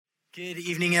Good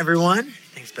evening, everyone.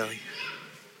 Thanks, Billy.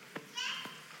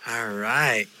 All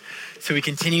right. So we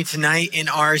continue tonight in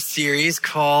our series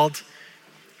called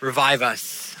Revive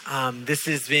Us. This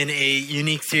has been a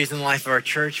unique series in the life of our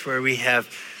church where we have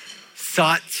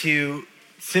sought to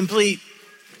simply,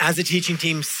 as a teaching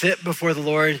team, sit before the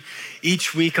Lord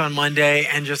each week on Monday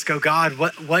and just go, God,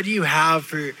 what do you have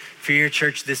for your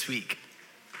church this week?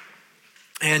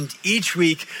 And each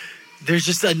week, there's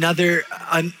just another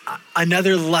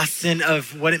lesson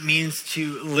of what it means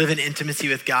to live in intimacy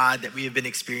with God that we have been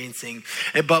experiencing.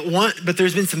 But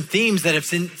there's been some themes that have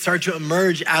started to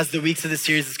emerge as the weeks of the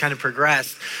series has kind of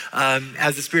progressed,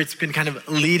 as the Spirit's been kind of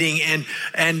leading.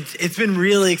 And it's been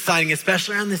really exciting,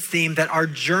 especially on this theme that our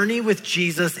journey with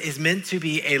Jesus is meant to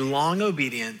be a long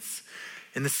obedience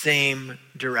in the same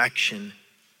direction.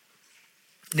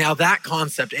 Now that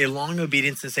concept, a long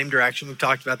obedience in the same direction, we've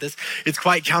talked about this, it's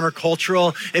quite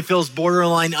countercultural. It feels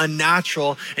borderline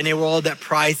unnatural in a world that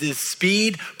prizes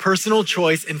speed, personal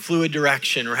choice, and fluid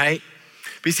direction, right?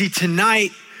 But you see,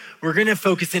 tonight, we're gonna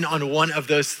focus in on one of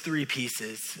those three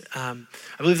pieces. I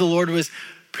believe the Lord was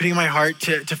putting in my heart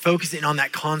to focus in on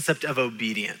that concept of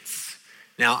obedience.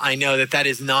 Now, I know that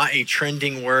is not a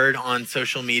trending word on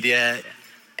social media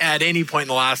at any point in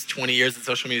the last 20 years that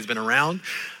social media has been around.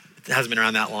 It hasn't been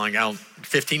around that long.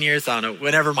 15 years, I don't know,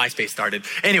 whenever MySpace started.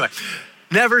 Anyway,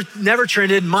 never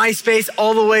trended. MySpace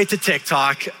all the way to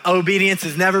TikTok. Obedience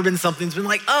has never been something that's been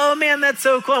like, oh man, that's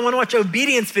so cool. I want to watch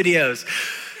obedience videos.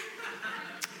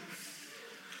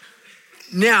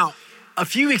 Now, a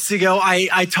few weeks ago,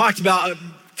 I talked about,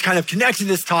 kind of connected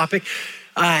this topic,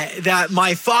 that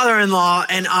my father-in-law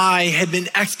and I had been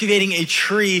excavating a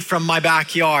tree from my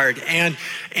backyard, and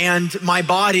my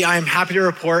body, I am happy to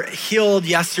report, healed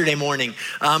yesterday morning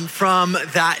from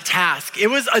that task. It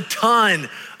was a ton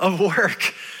of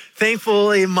work.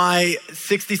 Thankfully, my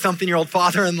 60-something-year-old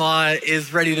father-in-law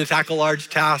is ready to tackle large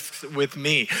tasks with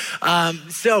me.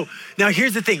 So now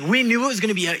here's the thing. We knew it was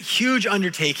gonna be a huge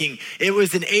undertaking. It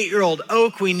was an 8-year-old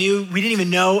oak. We didn't even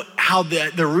know how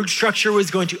the root structure was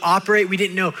going to operate. We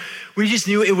just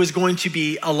knew it was going to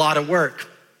be a lot of work.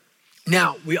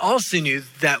 Now, we also knew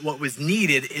that what was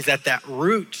needed is that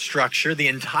root structure, the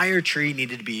entire tree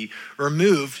needed to be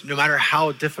removed no matter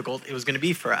how difficult it was gonna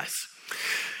be for us.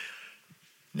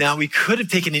 Now, we could have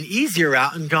taken an easier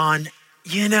route and gone,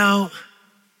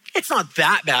 it's not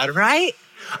that bad, right?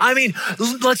 I mean,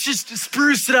 let's just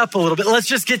spruce it up a little bit. Let's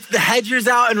just get the hedges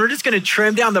out and we're just gonna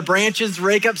trim down the branches,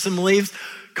 rake up some leaves,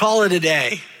 call it a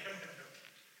day.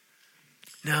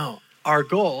 No, our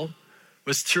goal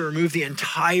was to remove the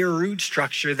entire root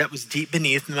structure that was deep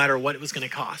beneath, no matter what it was gonna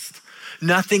cost.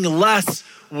 Nothing less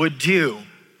would do.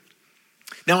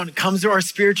 Now, when it comes to our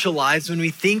spiritual lives, when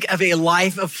we think of a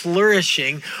life of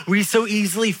flourishing, we so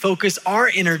easily focus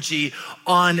our energy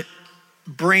on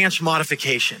branch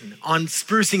modification, on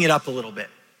sprucing it up a little bit.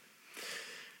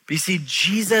 But you see,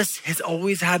 Jesus has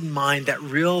always had in mind that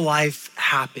real life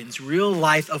happens, real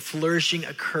life of flourishing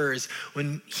occurs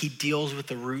when he deals with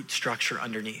the root structure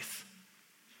underneath.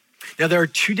 Now, there are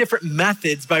two different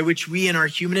methods by which we, in our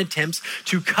human attempts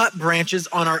to cut branches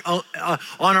on our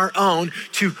own,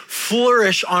 to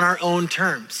flourish on our own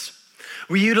terms.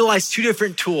 We utilize two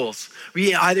different tools.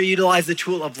 We either utilize the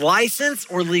tool of license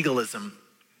or legalism.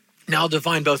 Now, I'll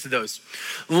define both of those.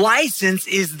 License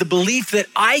is the belief that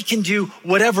I can do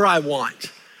whatever I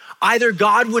want. Either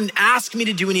God wouldn't ask me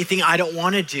to do anything I don't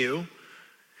want to do.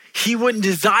 He wouldn't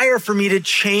desire for me to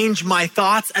change my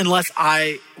thoughts unless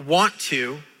I want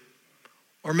to.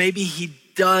 Or maybe he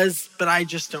does, but I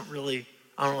don't really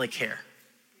care.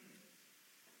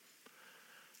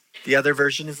 The other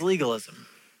version is legalism.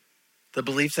 The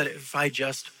belief that if I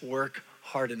just work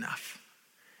hard enough,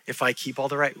 if I keep all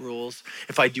the right rules,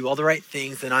 if I do all the right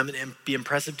things, then I'm gonna be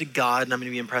impressive to God and I'm gonna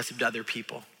be impressive to other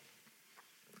people.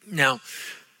 Now,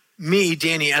 me,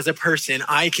 Danny, as a person,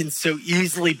 I can so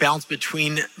easily bounce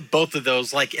between both of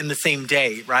those like in the same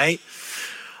day, right?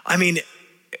 I mean,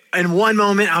 in one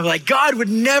moment, I'm like, God would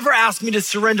never ask me to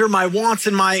surrender my wants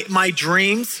and my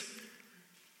dreams.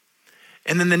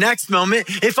 And then the next moment,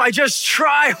 if I just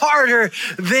try harder,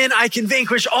 then I can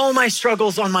vanquish all my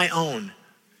struggles on my own.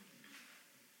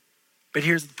 But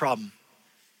here's the problem.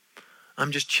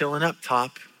 I'm just chilling up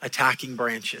top, attacking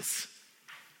branches,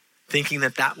 thinking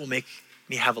that will make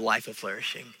me have a life of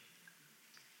flourishing.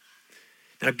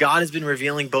 Now, God has been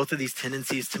revealing both of these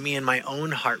tendencies to me in my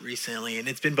own heart recently, and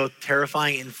it's been both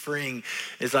terrifying and freeing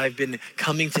as I've been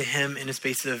coming to him in a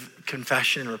space of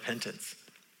confession and repentance.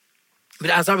 But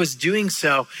as I was doing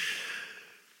so,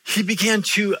 he began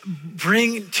to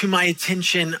bring to my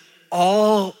attention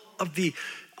all of the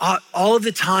all of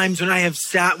the times when I have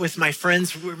sat with my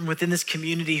friends within this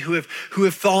community who have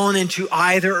fallen into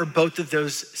either or both of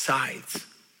those sides.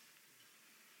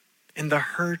 And the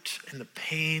hurt and the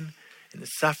pain and the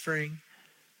suffering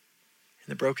and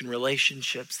the broken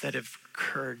relationships that have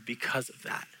occurred because of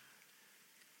that.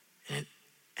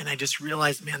 And I just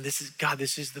realized, man, this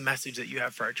is the message that you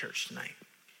have for our church tonight.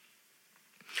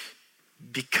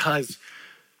 Because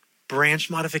branch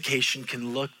modification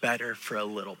can look better for a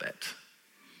little bit,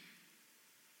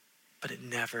 but it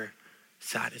never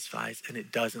satisfies and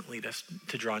it doesn't lead us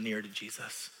to draw near to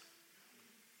Jesus.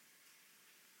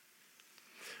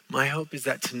 My hope is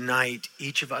that tonight,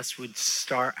 each of us would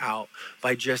start out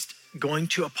by just going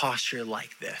to a posture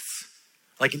like this,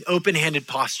 like an open-handed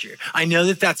posture. I know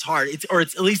that that's hard, it's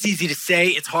at least easy to say,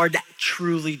 it's hard to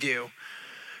truly do.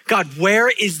 God, where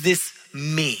is this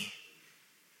me?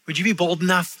 Would you be bold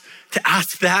enough to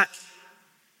ask that?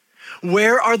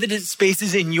 Where are the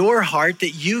spaces in your heart that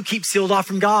you keep sealed off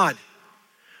from God?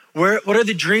 What are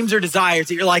the dreams or desires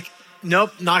that you're like,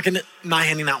 nope, not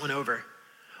handing that one over?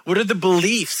 What are the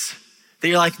beliefs that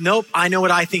you're like, nope, I know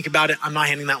what I think about it, I'm not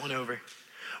handing that one over?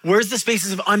 Where's the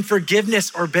spaces of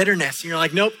unforgiveness or bitterness? And you're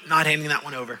like, nope, not handing that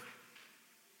one over.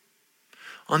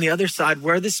 On the other side,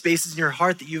 where are the spaces in your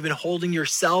heart that you've been holding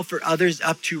yourself or others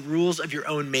up to rules of your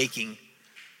own making?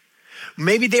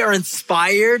 Maybe they are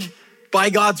inspired by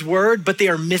God's word, but they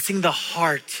are missing the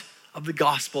heart of the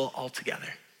gospel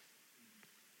altogether.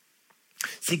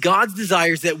 See, God's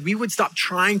desire is that we would stop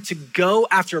trying to go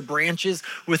after branches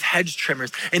with hedge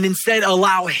trimmers and instead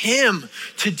allow him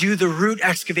to do the root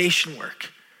excavation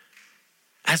work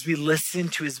as we listen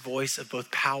to his voice of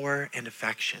both power and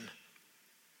affection.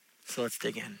 So let's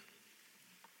dig in.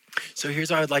 So here's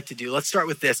what I'd like to do. Let's start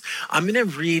with this. I'm going to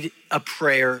read a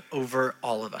prayer over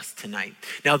all of us tonight.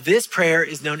 Now, this prayer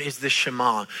is known as the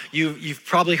Shema. You've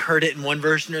probably heard it in one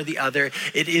version or the other.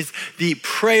 It is the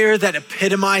prayer that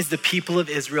epitomized the people of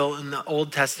Israel in the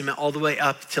Old Testament all the way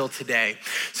up till today.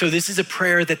 So this is a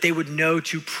prayer that they would know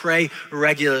to pray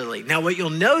regularly. Now, what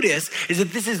you'll notice is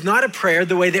that this is not a prayer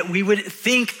the way that we would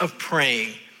think of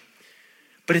praying.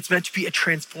 But it's meant to be a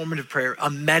transformative prayer, a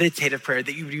meditative prayer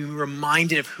that you would be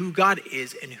reminded of who God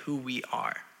is and who we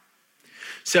are.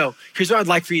 So here's what I'd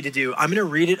like for you to do. I'm going to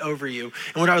read it over you.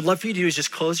 And what I would love for you to do is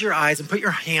just close your eyes and put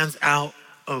your hands out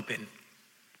open,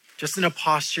 just in a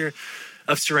posture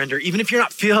of surrender, even if you're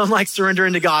not feeling like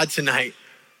surrendering to God tonight.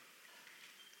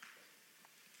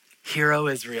 Hear, O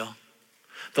Israel,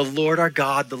 the Lord our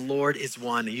God, the Lord is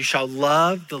one. You shall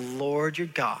love the Lord your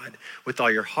God with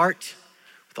all your heart,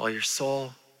 with all your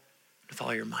soul, with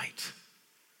all your might.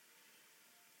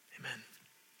 Amen.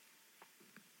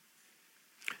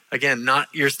 Again, not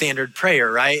your standard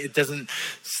prayer, right? It doesn't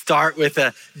start with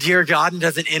a dear God and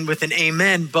doesn't end with an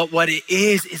amen. But what it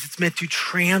is it's meant to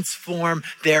transform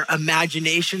their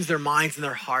imaginations, their minds, and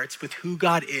their hearts with who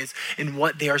God is and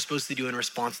what they are supposed to do in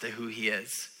response to who he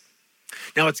is.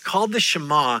 Now, it's called the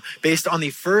Shema based on the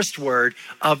first word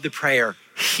of the prayer,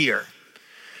 hear.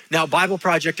 Now, Bible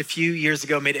Project a few years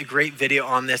ago made a great video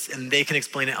on this, and they can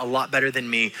explain it a lot better than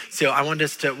me. So I want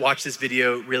us to watch this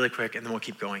video really quick, and then we'll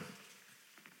keep going.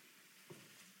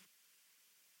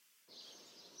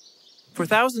 For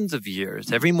thousands of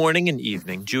years, every morning and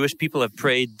evening, Jewish people have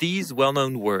prayed these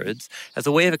well-known words as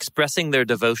a way of expressing their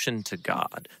devotion to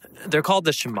God. They're called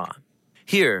the Shema.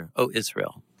 Hear, O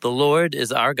Israel, the Lord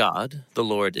is our God, the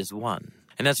Lord is one.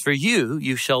 And as for you,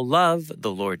 you shall love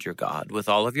the Lord your God with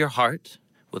all of your heart,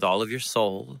 with all of your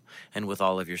soul, and with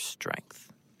all of your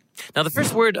strength. Now, the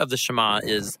first word of the Shema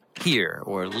is hear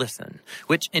or listen,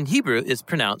 which in Hebrew is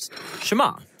pronounced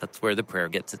Shema. That's where the prayer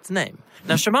gets its name.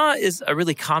 Now, Shema is a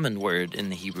really common word in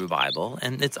the Hebrew Bible,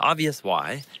 and it's obvious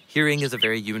why. Hearing is a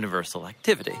very universal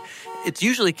activity. It's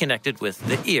usually connected with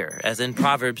the ear, as in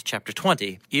Proverbs chapter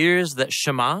 20. Ears that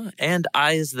shema and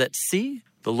eyes that see,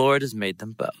 the Lord has made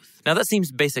them both. Now that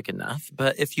seems basic enough,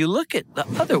 but if you look at the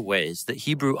other ways that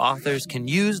Hebrew authors can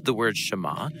use the word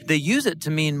Shema, they use it to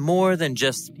mean more than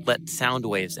just let sound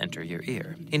waves enter your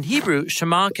ear. In Hebrew,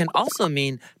 Shema can also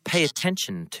mean pay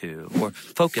attention to or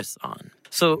focus on.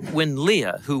 So when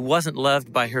Leah, who wasn't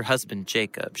loved by her husband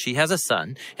Jacob, she has a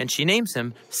son and she names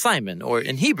him Simon, or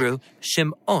in Hebrew,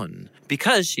 Shim'on,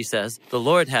 because she says, the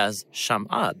Lord has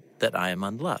sham'ad, that I am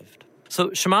unloved.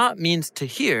 So Shema means to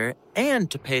hear and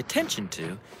to pay attention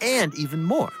to, and even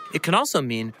more. It can also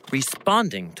mean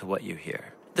responding to what you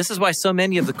hear. This is why so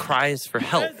many of the cries for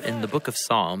help in the book of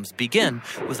Psalms begin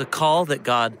with a call that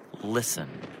God listen.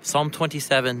 Psalm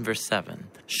 27, verse 7.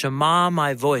 Shema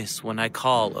my voice when I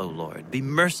call, O Lord. Be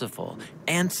merciful,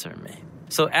 answer me.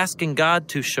 So asking God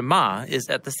to shema is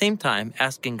at the same time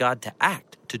asking God to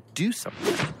act, to do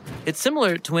something. It's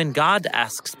similar to when God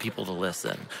asks people to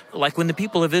listen. Like when the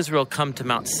people of Israel come to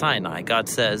Mount Sinai, God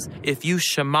says, "If you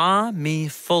shema me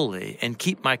fully and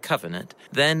keep my covenant,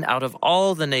 then out of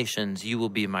all the nations you will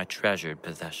be my treasured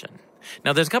possession."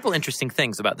 Now, there's a couple interesting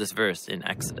things about this verse in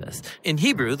Exodus. In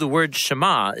Hebrew, the word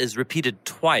shema is repeated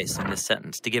twice in this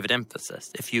sentence to give it emphasis.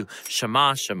 If you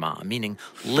shema, meaning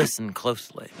listen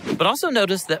closely. But also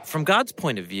notice that from God's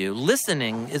point of view,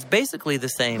 listening is basically the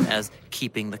same as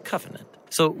keeping the covenant.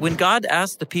 So when God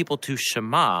asks the people to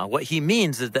shema, what he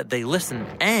means is that they listen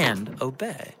and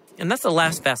obey. And that's the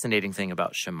last fascinating thing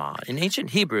about shema. In ancient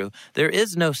Hebrew, there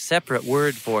is no separate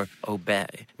word for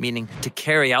obey, meaning to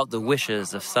carry out the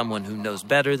wishes of someone who knows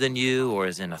better than you or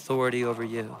is in authority over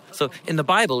you. So in the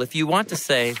Bible, if you want to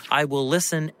say, "I will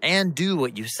listen and do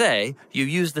what you say," you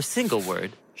use the single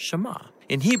word, shema.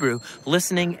 In Hebrew,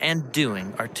 listening and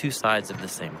doing are two sides of the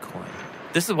same coin.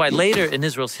 This is why later in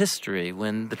Israel's history,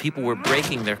 when the people were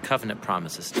breaking their covenant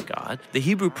promises to God, the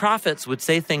Hebrew prophets would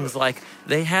say things like,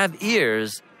 "They have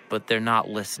ears, but they're not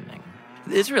listening."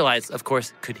 The Israelites, of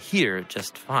course, could hear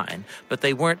just fine, but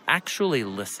they weren't actually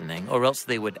listening, or else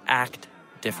they would act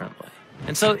differently.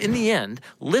 And so in the end,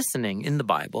 listening in the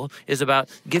Bible is about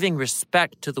giving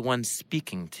respect to the one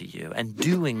speaking to you and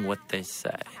doing what they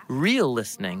say. Real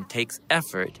listening takes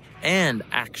effort and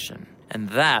action, and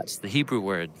that's the Hebrew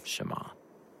word shema.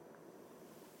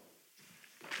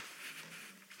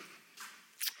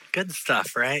 Good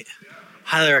stuff, right?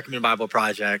 Highly recommend Bible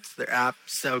Project. Their app,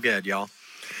 so good, y'all.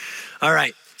 All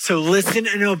right, so listen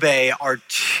and obey are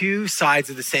two sides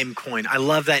of the same coin. I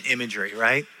love that imagery,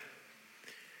 right?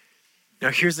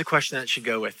 Now, here's the question that should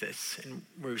go with this and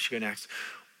where we should go next.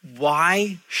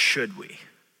 Why should we?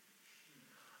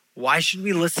 Why should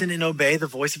we listen and obey the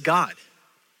voice of God?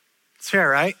 It's fair,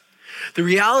 right? The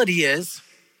reality is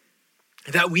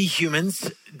that we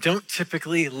humans don't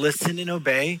typically listen and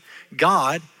obey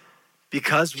God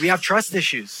because we have trust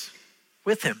issues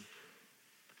with him.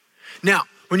 Now,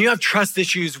 when you have trust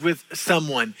issues with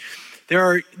someone,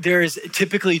 there's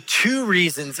typically two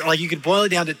reasons, like you could boil it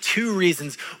down to two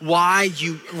reasons why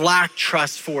you lack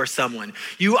trust for someone.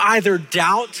 You either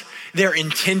doubt their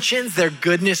intentions, their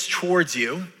goodness towards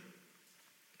you.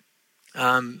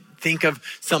 Think of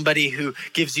somebody who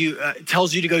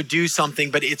tells you to go do something,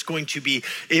 but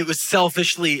it was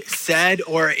selfishly said,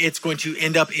 or it's going to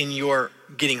end up in your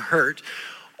getting hurt,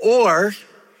 or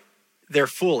they're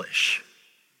foolish.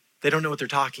 They don't know what they're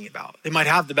talking about. They might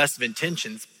have the best of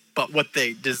intentions, but what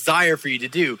they desire for you to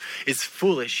do is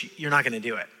foolish. You're not going to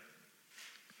do it.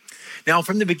 Now,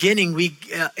 from the beginning,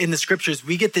 in the scriptures,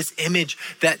 we get this image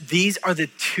that these are the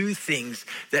two things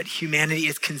that humanity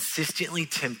is consistently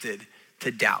tempted to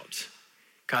doubt: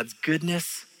 God's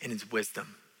goodness and his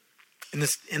wisdom.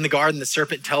 In the garden, the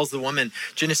serpent tells the woman,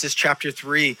 Genesis chapter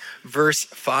 3, verse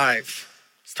 5,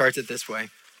 starts it this way.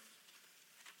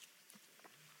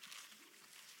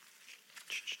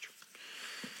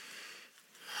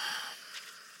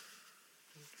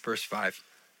 Verse 5.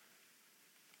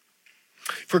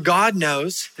 For God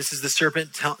knows, this is the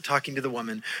serpent talking to the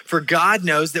woman, for God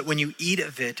knows that when you eat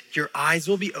of it, your eyes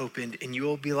will be opened and you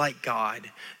will be like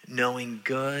God, knowing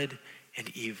good and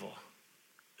evil.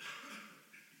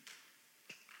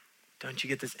 Don't you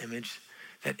get this image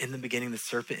that in the beginning, the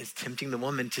serpent is tempting the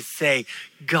woman to say,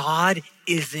 God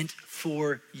isn't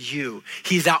for you.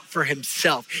 He's out for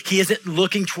himself. He isn't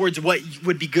looking towards what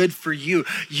would be good for you.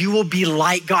 You will be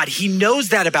like God. He knows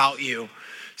that about you.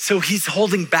 So he's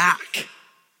holding back.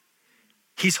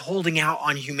 He's holding out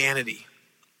on humanity.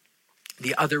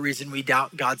 The other reason we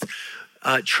doubt God's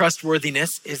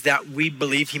trustworthiness is that we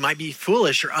believe he might be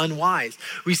foolish or unwise.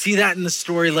 We see that in the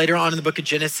story later on in the book of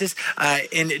Genesis.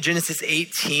 In Genesis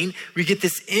 18, we get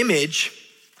this image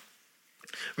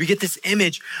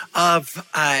of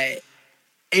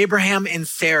Abraham and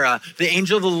Sarah. The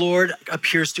angel of the Lord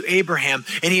appears to Abraham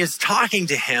and he is talking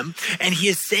to him and he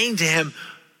is saying to him,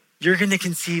 your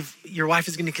wife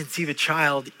is going to conceive a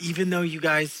child, even though you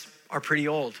guys are pretty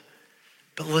old.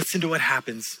 But listen to what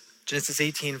happens. Genesis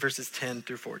 18, verses 10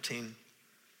 through 14.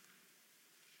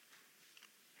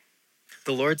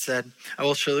 The Lord said, I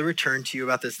will surely return to you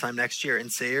about this time next year,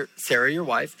 and Sarah, your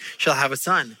wife, shall have a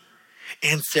son.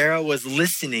 And Sarah was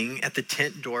listening at the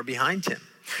tent door behind him.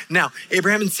 Now,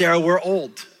 Abraham and Sarah were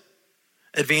old,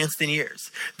 advanced in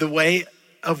years. The way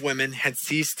of women had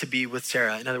ceased to be with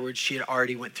Sarah. In other words, she had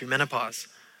already went through menopause.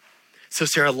 So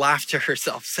Sarah laughed to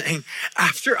herself, saying,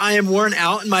 after I am worn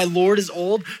out and my Lord is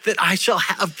old, that I shall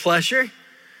have pleasure?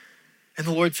 And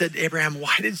the Lord said to Abraham,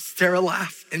 why did Sarah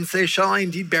laugh and say, shall I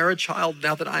indeed bear a child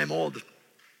now that I am old?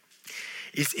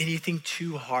 Is anything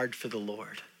too hard for the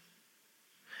Lord?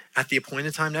 At the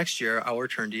appointed time next year, I will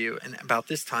return to you, and about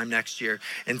this time next year,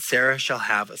 and Sarah shall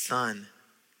have a son.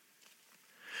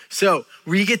 So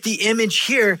we get the image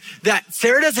here that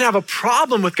Sarah doesn't have a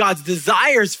problem with God's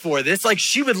desires for this. Like,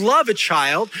 she would love a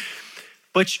child,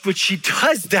 but what she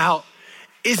does doubt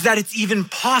is that it's even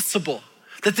possible,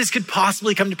 that this could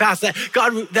possibly come to pass, that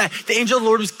the angel of the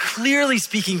Lord was clearly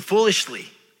speaking foolishly.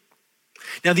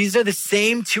 Now, these are the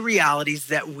same two realities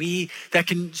that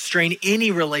can strain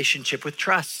any relationship with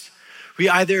trust. We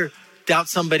either doubt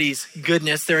somebody's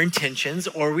goodness, their intentions,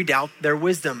 or we doubt their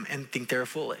wisdom and think they're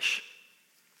foolish.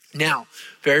 Now,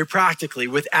 very practically,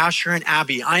 with Asher and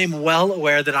Abby, I am well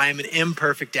aware that I am an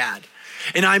imperfect dad,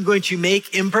 and I'm going to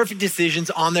make imperfect decisions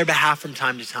on their behalf from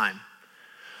time to time.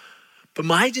 But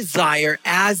my desire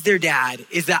as their dad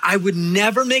is that I would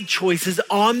never make choices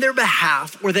on their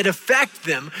behalf or that affect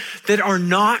them that are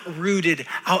not rooted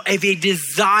out of a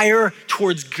desire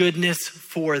towards goodness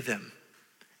for them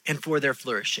and for their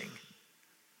flourishing.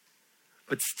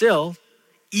 But still,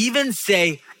 even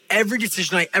say every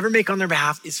decision I ever make on their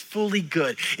behalf is fully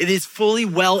good. It is fully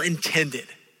well intended.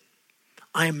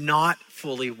 I am not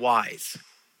fully wise.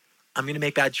 I'm going to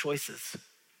make bad choices.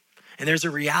 And there's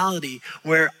a reality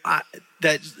where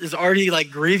that is already like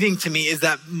grieving to me, is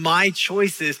that my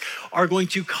choices are going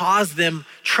to cause them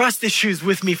trust issues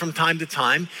with me from time to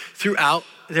time throughout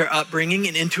their upbringing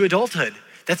and into adulthood.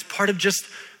 That's part of just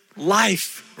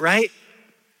life, right?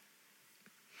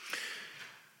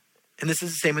 And this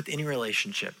is the same with any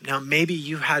relationship. Now, maybe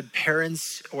you had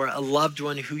parents or a loved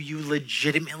one who you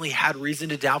legitimately had reason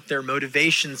to doubt their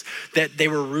motivations, that they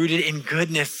were rooted in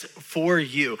goodness for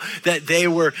you, that they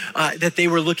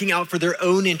were looking out for their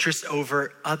own interests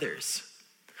over others.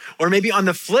 Or maybe on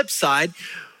the flip side,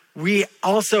 we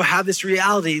also have this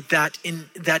reality that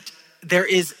there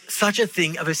is such a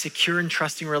thing of a secure and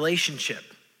trusting relationship.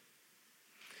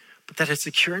 But that a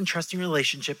secure and trusting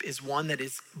relationship is one that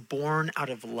is born out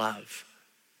of love.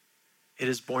 It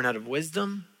is born out of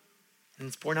wisdom, and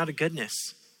it's born out of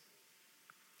goodness.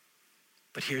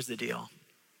 But here's the deal.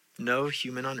 No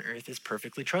human on earth is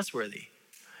perfectly trustworthy.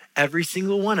 Every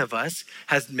single one of us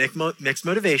has mixed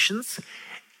motivations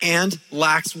and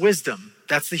lacks wisdom.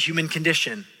 That's the human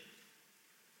condition.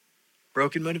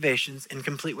 Broken motivations,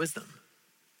 incomplete wisdom.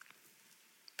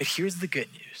 But here's the good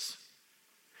news.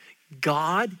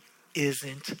 God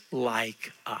isn't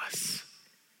like us.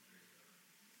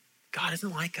 God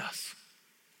isn't like us.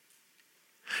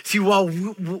 See, while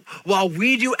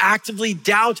we do actively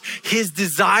doubt his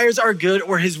desires are good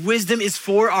or his wisdom is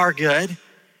for our good,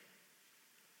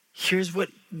 here's what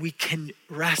we can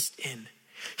rest in.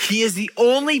 He is the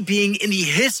only being in the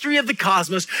history of the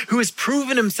cosmos who has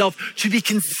proven himself to be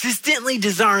consistently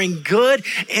desiring good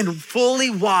and fully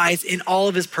wise in all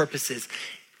of his purposes,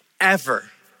 ever.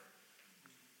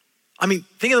 I mean,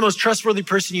 think of the most trustworthy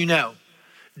person you know.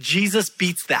 Jesus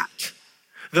beats that.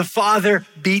 The Father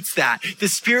beats that. The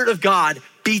Spirit of God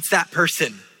beats that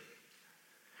person.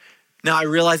 Now, I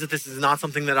realize that this is not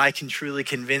something that I can truly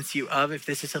convince you of. If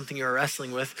this is something you're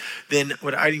wrestling with, then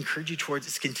what I'd encourage you towards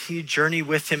is continued journey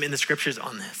with him in the scriptures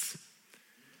on this.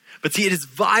 But see, it is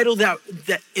vital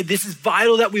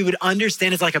that we would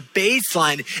understand as like a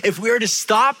baseline if we are to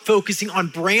stop focusing on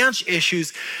branch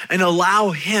issues and allow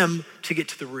him to get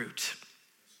to the root.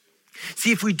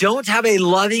 See, if we don't have a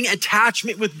loving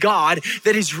attachment with God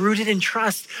that is rooted in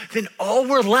trust, then all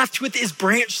we're left with is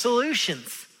branch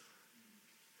solutions.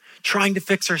 Trying to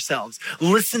fix ourselves,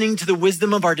 listening to the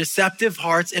wisdom of our deceptive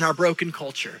hearts and our broken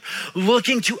culture,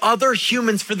 looking to other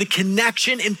humans for the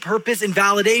connection and purpose and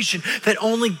validation that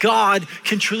only God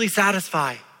can truly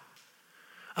satisfy.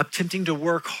 Attempting to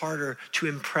work harder to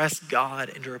impress God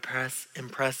and to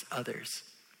impress others.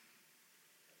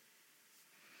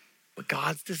 But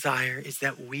God's desire is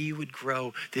that we would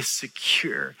grow this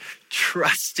secure,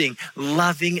 trusting,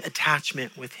 loving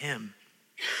attachment with him.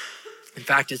 In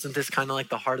fact, isn't this kind of like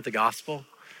the heart of the gospel?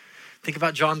 Think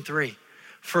about John 3.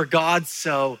 For God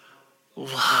so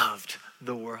loved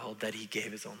the world that he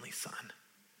gave his only son.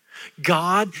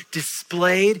 God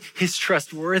displayed his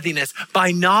trustworthiness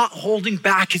by not holding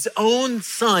back his own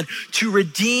son to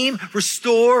redeem,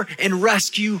 restore, and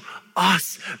rescue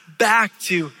us back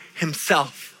to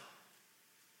himself.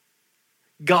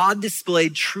 God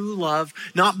displayed true love,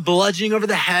 not bludgeoning over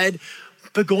the head,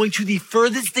 but going to the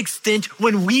furthest extent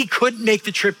when we couldn't make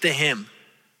the trip to him.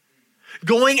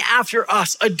 Going after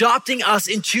us, adopting us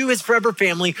into his forever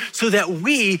family so that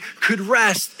we could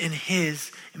rest in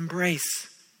his embrace.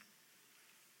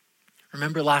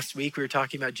 Remember last week we were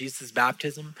talking about Jesus'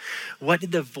 baptism? What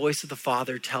did the voice of the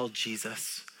Father tell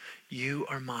Jesus? You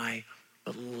are my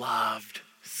beloved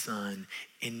Son,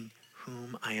 in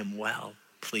whom I am well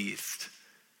pleased.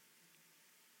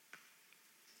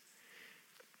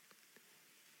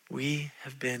 We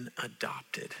have been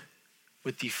adopted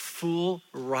with the full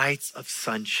rights of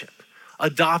sonship.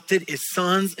 Adopted as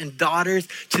sons and daughters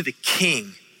to the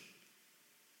King.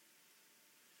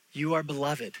 You are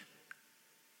beloved.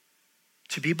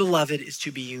 To be beloved is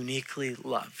to be uniquely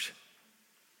loved.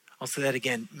 I'll say that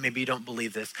again. Maybe you don't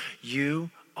believe this. You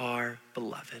are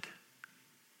beloved.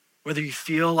 Whether you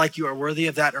feel like you are worthy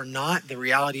of that or not, the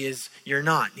reality is you're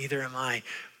not. Neither am I.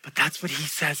 But that's what he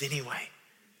says anyway.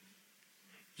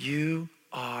 You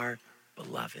are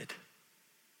beloved.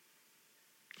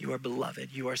 You are beloved.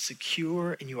 You are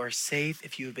secure and you are safe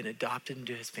if you have been adopted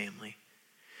into his family.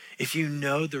 If you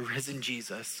know the risen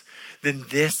Jesus, then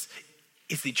this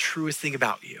is the truest thing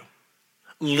about you.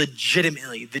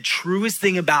 Legitimately, the truest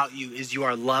thing about you is you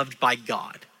are loved by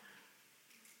God.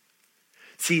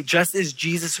 See, just as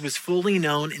Jesus was fully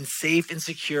known and safe and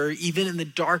secure, even in the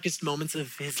darkest moments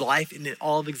of his life and in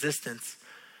all of existence,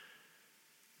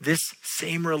 this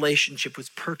same relationship was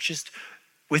purchased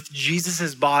with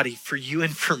Jesus' body for you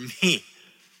and for me.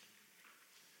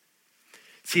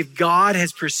 See, if God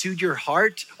has pursued your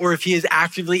heart, or if he is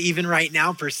actively, even right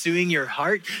now, pursuing your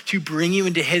heart to bring you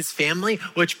into his family,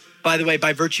 which, by the way,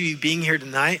 by virtue of you being here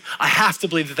tonight, I have to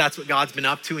believe that that's what God's been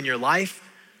up to in your life.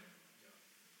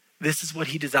 This is what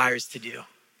he desires to do.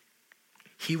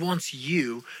 He wants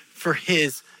you for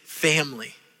his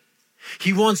family.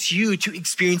 He wants you to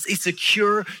experience a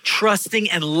secure, trusting,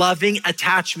 and loving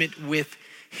attachment with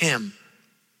him.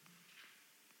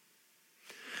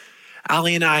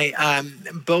 Ali and I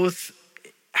both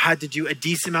had to do a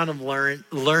decent amount of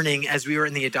learning as we were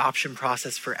in the adoption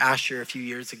process for Asher a few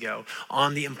years ago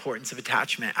on the importance of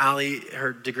attachment. Ali,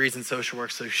 her degree's in social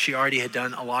work, so she already had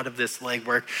done a lot of this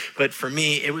legwork. But for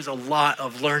me, it was a lot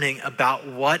of learning about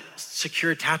what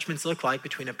secure attachments look like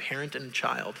between a parent and a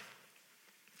child.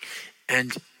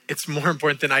 And it's more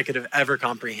important than I could have ever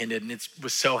comprehended, and it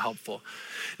was so helpful.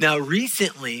 Now,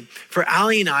 recently, for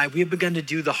Ali and I, we have begun to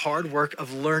do the hard work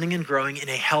of learning and growing in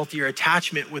a healthier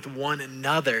attachment with one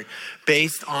another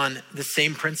based on the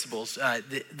same principles.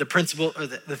 The principle, or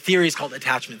the theory is called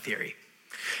attachment theory.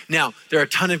 Now, there are a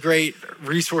ton of great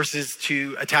resources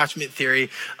to attachment theory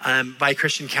by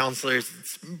Christian counselors.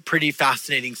 It's pretty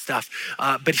fascinating stuff.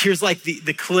 But here's like the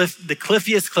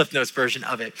cliffiest Cliff Notes version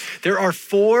of it. There are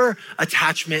 4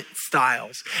 attachment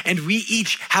styles, and we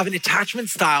each have an attachment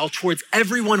style towards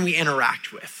everyone we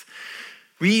interact with.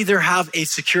 We either have a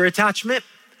secure attachment,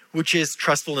 which is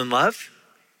trustful and love.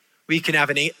 We can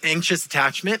have an anxious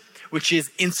attachment, which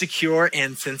is insecure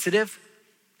and sensitive.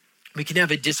 We can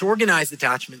have a disorganized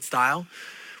attachment style,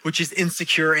 which is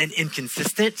insecure and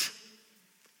inconsistent,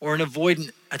 or an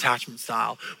avoidant attachment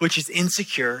style, which is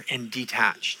insecure and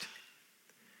detached.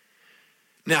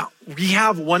 Now, we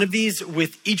have one of these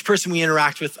with each person we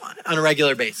interact with on a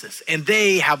regular basis, and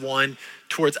they have one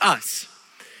towards us.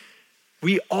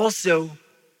 We also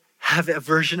have a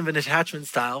version of an attachment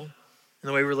style in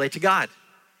the way we relate to God.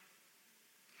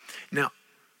 Now,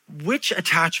 which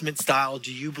attachment style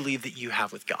do you believe that you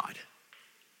have with God?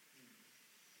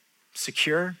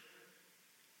 Secure,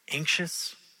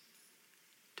 anxious,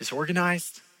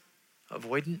 disorganized,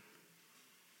 avoidant?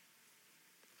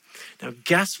 Now,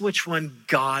 guess which one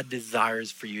God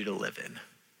desires for you to live in?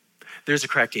 There's a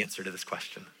correct answer to this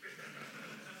question.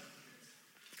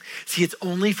 See, it's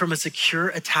only from a secure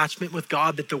attachment with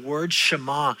God that the word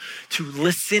Shema, to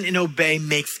listen and obey,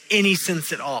 makes any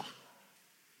sense at all.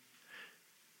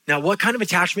 Now, what kind of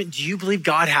attachment do you believe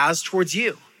God has towards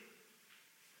you?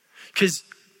 Because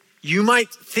you might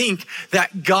think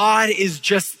that God is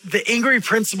just the angry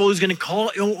principal who's going to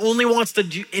who only wants to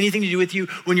do anything to do with you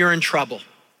when you're in trouble.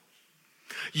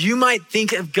 You might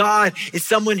think of God as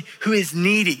someone who is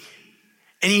needy,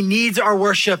 and he needs our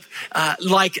worship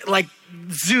like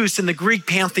Zeus in the Greek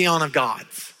pantheon of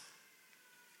gods.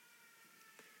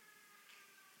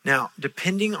 Now,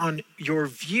 depending on your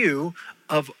view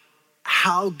of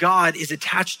how God is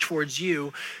attached towards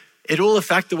you, it'll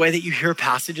affect the way that you hear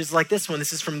passages like this one.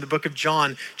 This is from the book of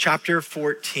John, chapter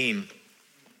 14.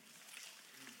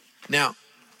 Now,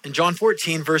 in John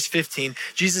 14, verse 15,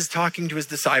 Jesus is talking to his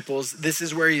disciples. This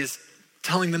is where he is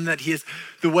telling them that he is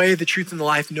the way, the truth, and the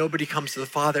life. Nobody comes to the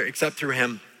Father except through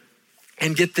him.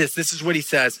 And get this is what he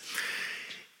says.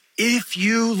 If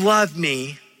you love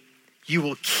me, you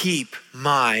will keep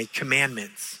my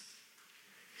commandments.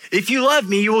 If you love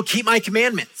me, you will keep my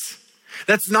commandments.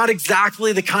 That's not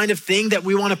exactly the kind of thing that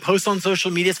we want to post on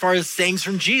social media as far as sayings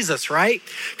from Jesus, right?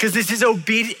 Because this is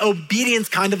obedience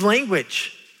kind of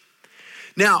language.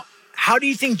 Now, How do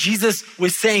you think Jesus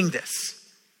was saying this?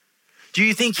 Do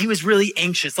you think he was really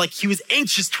anxious? Like he was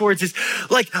anxious towards his,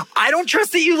 like, I don't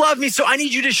trust that you love me, so I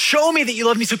need you to show me that you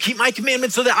love me, so keep my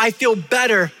commandments so that I feel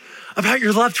better about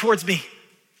your love towards me.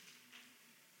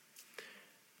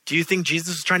 Do you think Jesus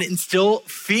was trying to instill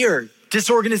fear,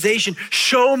 disorganization?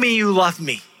 Show me you love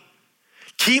me.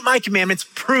 Keep my commandments,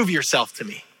 prove yourself to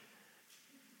me.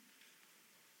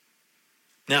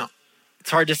 No, it's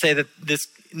hard to say that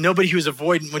nobody who's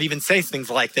avoidant would even say things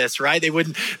like this, right? They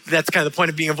wouldn't, that's kind of the point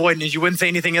of being avoidant, is you wouldn't say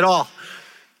anything at all.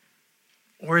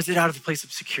 Or is it out of a place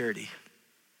of security?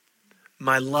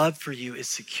 My love for you is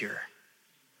secure.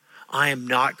 I am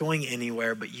not going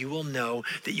anywhere, but you will know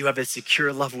that you have a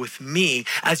secure love with me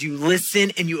as you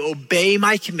listen and you obey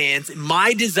my commands and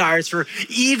my desires for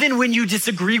even when you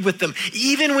disagree with them,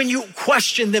 even when you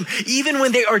question them, even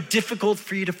when they are difficult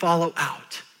for you to follow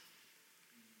out.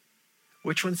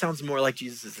 Which one sounds more like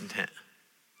Jesus' intent?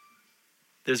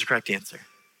 There's a correct answer.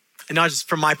 And not just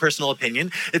from my personal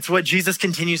opinion, it's what Jesus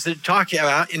continues to talk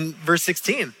about in verse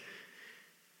 16.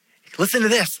 Listen to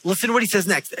this. Listen to what he says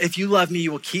next. If you love me,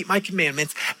 you will keep my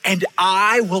commandments, and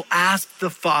I will ask the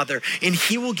Father, and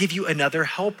he will give you another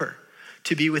helper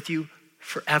to be with you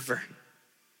forever.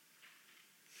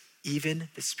 Even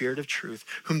the Spirit of truth,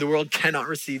 whom the world cannot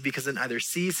receive because it neither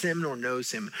sees him nor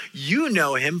knows him. You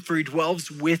know him, for he dwells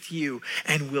with you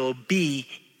and will be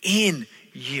in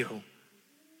you.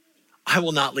 I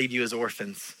will not leave you as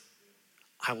orphans.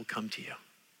 I will come to you.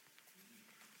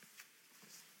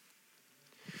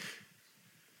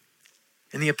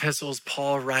 In the epistles,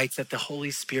 Paul writes that the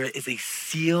Holy Spirit is a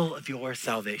seal of your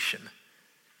salvation.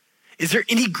 Is there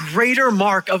any greater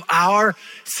mark of our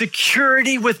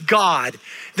security with God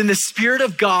than the Spirit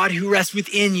of God who rests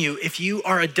within you if you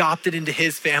are adopted into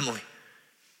his family?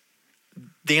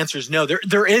 The answer is no,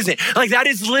 there isn't. Like that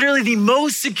is literally the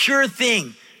most secure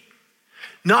thing.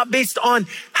 Not based on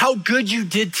how good you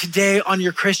did today on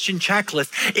your Christian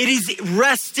checklist. It is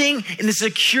resting in the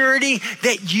security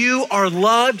that you are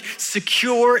loved,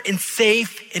 secure, and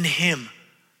safe in him.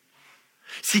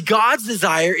 See, God's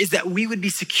desire is that we would be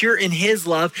secure in his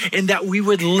love and that we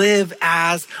would live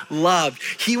as loved.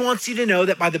 He wants you to know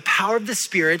that by the power of the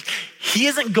Spirit, he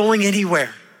isn't going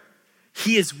anywhere.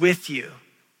 He is with you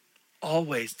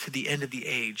always to the end of the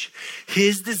age.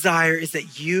 His desire is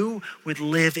that you would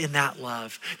live in that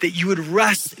love, that you would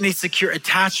rest in a secure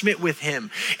attachment with him,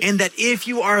 and that if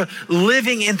you are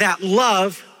living in that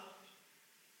love,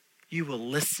 you will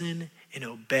listen and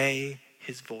obey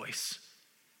his voice.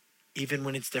 Even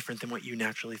when it's different than what you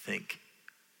naturally think,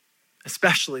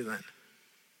 especially then.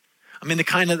 I mean,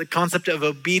 the concept of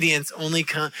obedience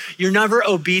you're never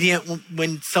obedient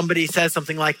when somebody says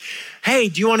something like, hey,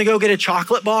 do you want to go get a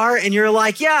chocolate bar? And you're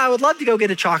like, yeah, I would love to go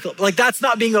get a chocolate. Like that's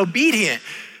not being obedient.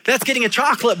 That's getting a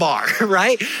chocolate bar,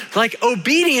 right? Like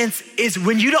obedience is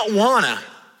when you don't wanna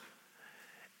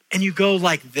and you go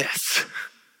like this.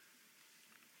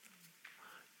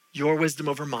 Your wisdom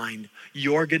over mine,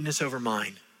 your goodness over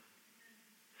mine.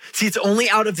 See, it's only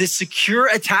out of this secure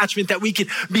attachment that we can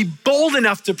be bold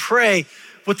enough to pray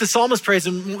what the psalmist prays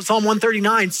in Psalm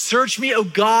 139. Search me, O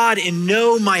God, and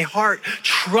know my heart.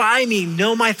 Try me,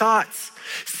 know my thoughts.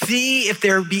 See if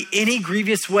there be any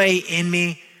grievous way in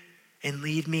me and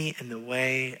lead me in the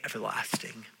way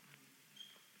everlasting.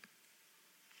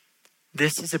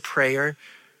 This is a prayer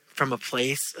from a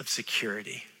place of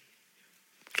security.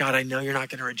 God, I know you're not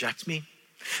going to reject me.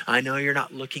 I know you're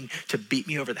not looking to beat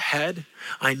me over the head.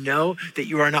 I know that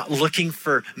you are not looking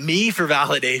for me for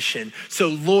validation. So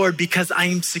Lord, because I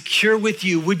am secure with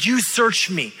you, would you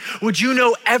search me? Would you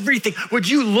know everything? Would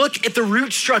you look at the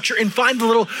root structure and find the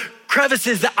little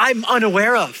crevices that I'm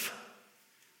unaware of?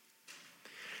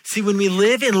 See, when we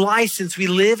live in license, we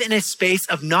live in a space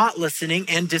of not listening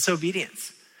and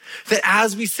disobedience. That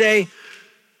as we say,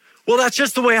 well, that's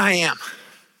just the way I am.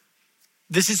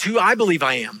 This is who I believe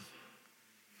I am.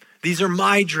 These are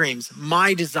my dreams,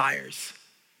 my desires.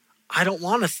 I don't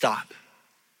want to stop.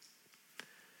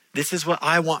 This is what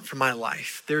I want for my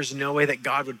life. There's no way that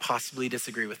God would possibly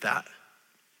disagree with that.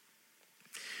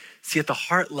 See, at the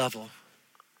heart level,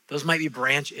 those might be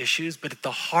branch issues, but at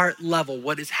the heart level,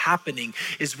 what is happening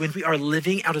is when we are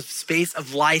living out of space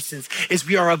of license, is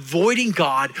we are avoiding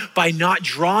God by not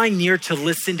drawing near to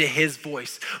listen to his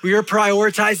voice. We are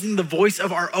prioritizing the voice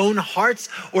of our own hearts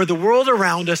or the world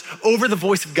around us over the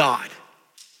voice of God.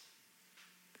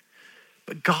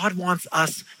 But God wants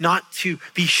us not to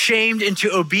be shamed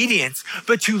into obedience,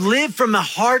 but to live from a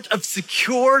heart of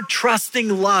secure,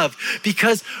 trusting love.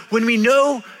 Because when we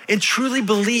know and truly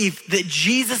believe that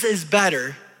Jesus is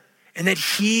better and that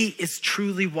he is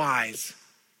truly wise,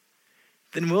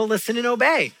 then we'll listen and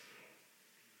obey.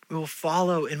 We will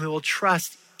follow and we will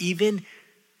trust even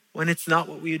when it's not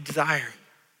what we would desire,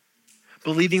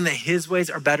 believing that his ways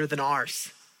are better than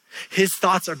ours. His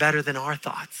thoughts are better than our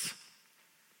thoughts.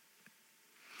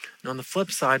 And on the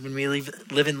flip side, when we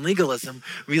live in legalism,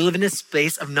 we live in a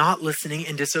space of not listening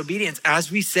and disobedience.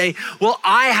 As we say, well,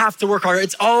 I have to work harder.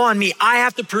 It's all on me. I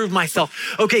have to prove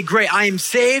myself. Okay, great. I am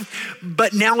saved,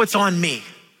 but now it's on me.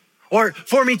 Or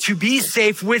for me to be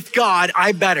safe with God,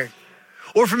 I better.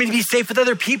 Or for me to be safe with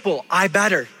other people, I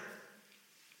better.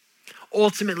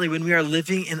 Ultimately, when we are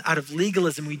living out of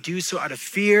legalism, we do so out of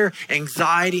fear,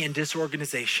 anxiety, and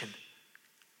disorganization.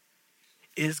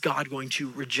 Is God going to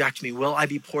reject me? Will I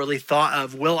be poorly thought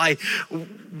of? Will I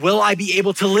be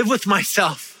able to live with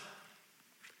myself?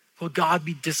 Will God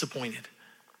be disappointed?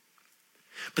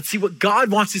 But see, what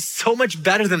God wants is so much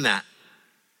better than that.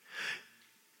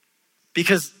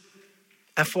 Because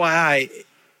FYI,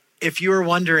 if you were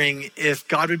wondering if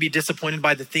God would be disappointed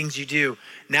by the things you do,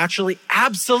 naturally,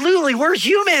 absolutely, we're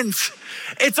humans.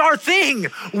 It's our thing.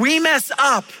 We mess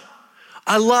up.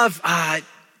 I love,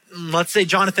 let's say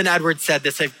Jonathan Edwards said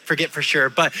this, I forget for sure,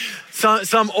 but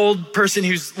some old person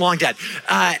who's long dead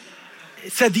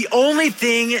said the only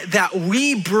thing that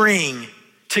we bring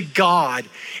to God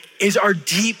is our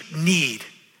deep need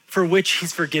for which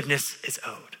his forgiveness is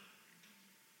owed.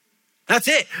 That's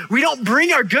it. We don't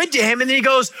bring our good to him and then he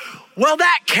goes, well,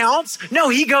 that counts. No,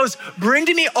 he goes, bring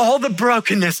to me all the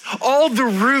brokenness, all the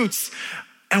roots,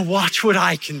 and watch what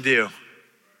I can do.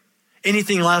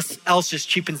 Anything else just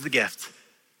cheapens the gift.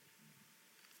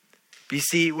 But you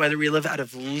see, whether we live out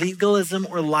of legalism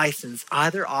or license,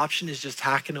 either option is just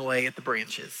hacking away at the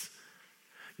branches,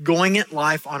 going at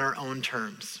life on our own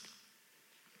terms.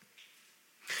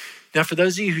 Now, for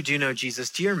those of you who do know Jesus,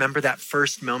 do you remember that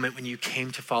first moment when you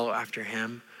came to follow after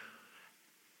him?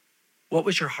 What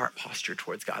was your heart posture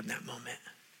towards God in that moment?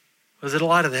 Was it a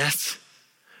lot of this?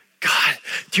 God,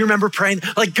 do you remember praying?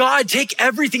 Like, God, take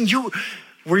everything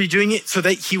were you doing it so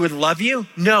that he would love you?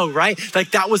 No, right?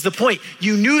 Like that was the point.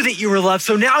 You knew that you were loved,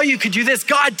 so now you could do this.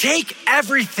 God, take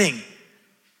everything.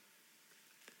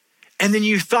 And then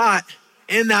you thought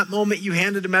in that moment you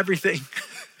handed him everything.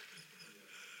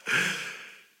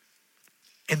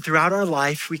 And throughout our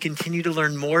life, we continue to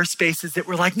learn more spaces that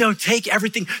we're like, no, take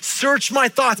everything, search my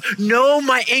thoughts, know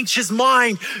my anxious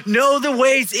mind, know the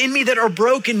ways in me that are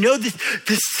broken, know the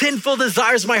sinful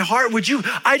desires of my heart.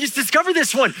 I just discovered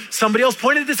this one. Somebody else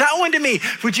pointed this out one to me.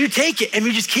 Would you take it? And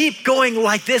we just keep going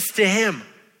like this to him.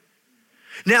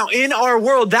 Now, in our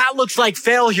world, that looks like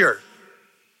failure.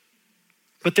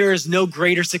 But there is no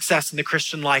greater success in the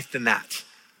Christian life than that.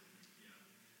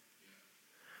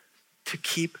 To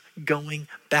keep going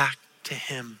back to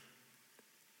him,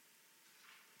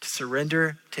 to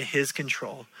surrender to his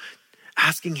control,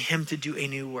 asking him to do a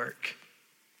new work.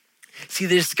 See,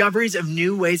 the discoveries of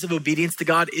new ways of obedience to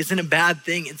God isn't a bad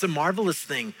thing. It's a marvelous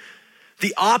thing.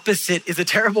 The opposite is a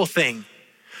terrible thing.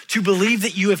 To believe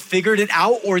that you have figured it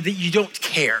out or that you don't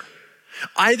care.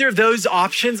 Either of those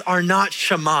options are not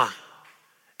Shema.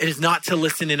 It is not to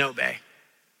listen and obey.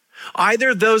 Either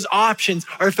of those options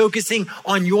are focusing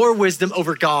on your wisdom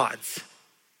over God's.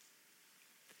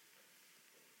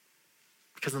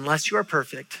 Because unless you are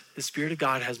perfect, the Spirit of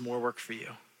God has more work for you.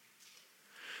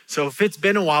 So if it's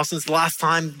been a while since the last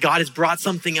time God has brought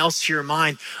something else to your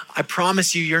mind, I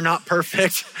promise you're not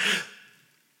perfect.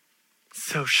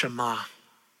 So Shema,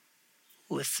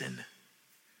 listen.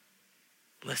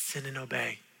 Listen and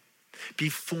obey. Be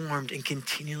formed and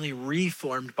continually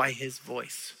reformed by his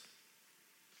voice.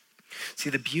 See,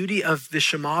 the beauty of the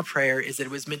Shema prayer is that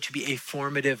it was meant to be a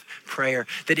formative prayer.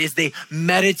 That is, they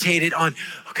meditated on,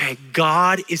 okay,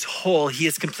 God is whole, he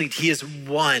is complete, he is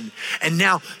one. And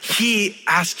now he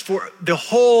asked for the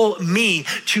whole me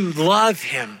to love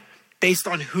him based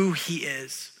on who he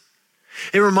is.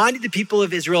 It reminded the people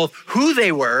of Israel of who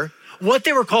they were, what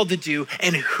they were called to do,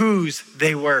 and whose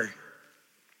they were.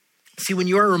 See, when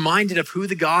you are reminded of who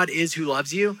the God is who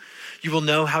loves you, you will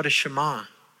know how to Shema.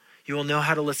 You will know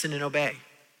how to listen and obey.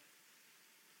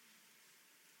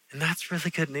 And that's really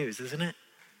good news, isn't it?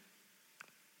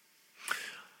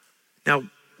 Now,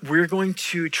 we're going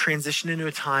to transition into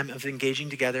a time of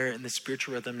engaging together in the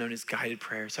spiritual rhythm known as guided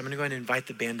prayer. So I'm going to go ahead and invite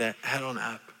the band to head on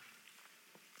up.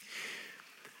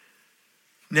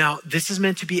 Now, this is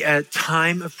meant to be a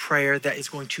time of prayer that is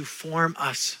going to form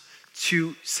us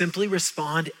to simply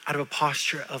respond out of a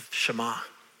posture of Shema.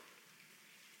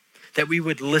 That we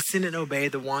would listen and obey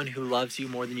the one who loves you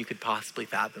more than you could possibly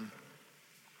fathom.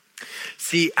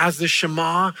 See, as the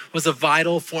Shema was a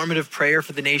vital formative prayer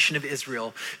for the nation of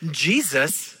Israel,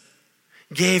 Jesus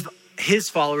gave his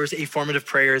followers a formative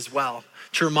prayer as well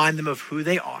to remind them of who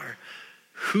they are,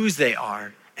 whose they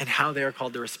are, and how they are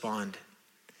called to respond.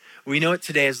 We know it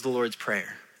today as the Lord's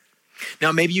Prayer.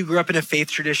 Now, maybe you grew up in a faith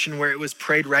tradition where it was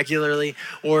prayed regularly,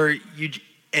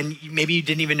 maybe you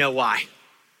didn't even know why.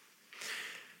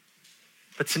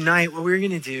 But tonight, what we're going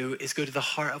to do is go to the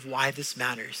heart of why this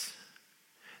matters.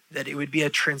 That it would be a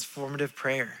transformative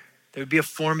prayer. That it would be a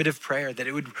formative prayer. That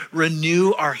it would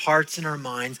renew our hearts and our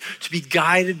minds to be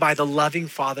guided by the loving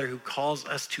Father who calls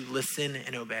us to listen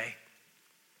and obey.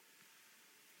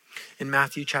 In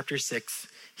Matthew chapter 6,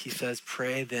 he says,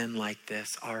 pray then like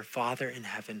this, our Father in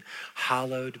heaven,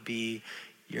 hallowed be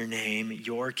your name,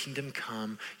 your kingdom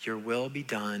come, your will be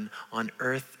done on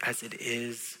earth as it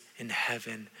is in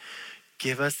heaven.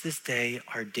 Give us this day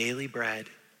our daily bread.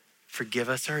 Forgive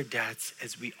us our debts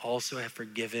as we also have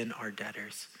forgiven our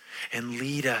debtors. And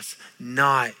lead us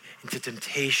not into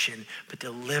temptation, but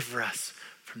deliver us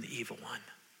from the evil one.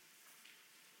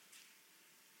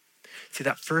 See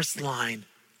that first line,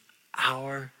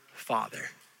 our Father.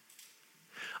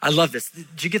 I love this.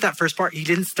 Did you get that first part? He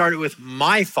didn't start it with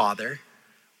my Father,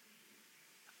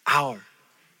 our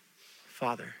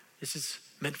Father. This is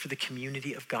meant for the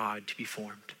community of God to be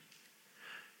formed.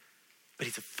 But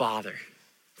he's a father.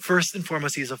 First and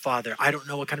foremost, he's a father. I don't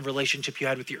know what kind of relationship you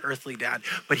had with your earthly dad,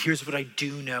 but here's what I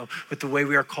do know with the way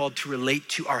we are called to relate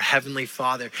to our heavenly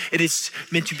Father. It is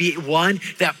meant to be one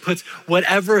that puts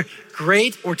whatever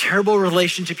great or terrible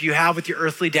relationship you have with your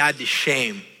earthly dad to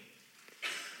shame.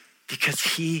 Because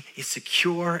he is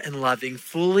secure and loving,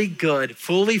 fully good,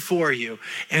 fully for you,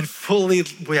 and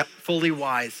fully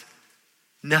wise.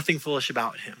 Nothing foolish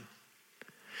about him.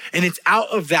 And it's out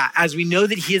of that, as we know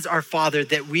that he is our Father,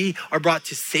 that we are brought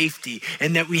to safety,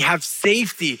 and that we have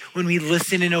safety when we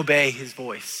listen and obey his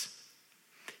voice.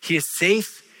 He is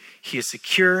safe, he is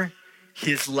secure,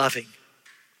 he is loving.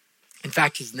 In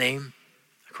fact, his name,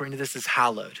 according to this, is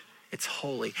hallowed. It's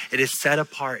holy. It is set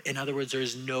apart. In other words, there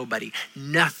is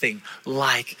nothing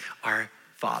like our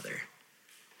Father.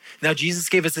 Now, Jesus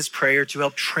gave us this prayer to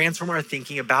help transform our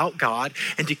thinking about God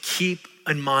and to keep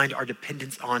in mind our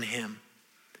dependence on him.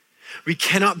 We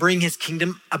cannot bring his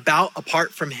kingdom about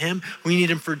apart from him. We need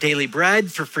him for daily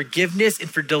bread, for forgiveness, and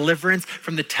for deliverance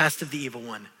from the test of the evil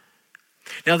one.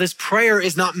 Now, this prayer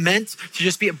is not meant to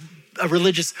just be a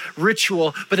religious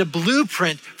ritual, but a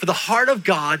blueprint for the heart of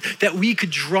God that we could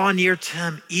draw near to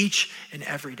him each and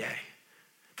every day.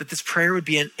 That this prayer would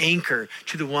be an anchor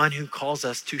to the one who calls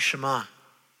us to Shema.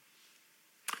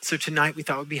 So tonight we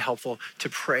thought it would be helpful to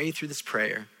pray through this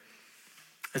prayer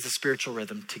as a spiritual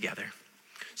rhythm together.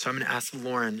 So I'm going to ask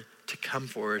Lauren to come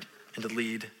forward and to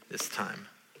lead this time.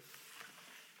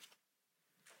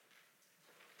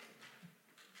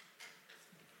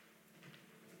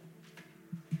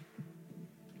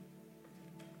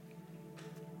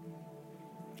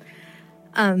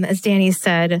 As Danny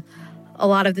said, a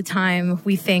lot of the time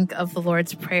we think of the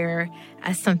Lord's Prayer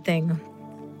as something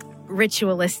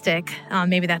ritualistic.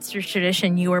 Maybe that's your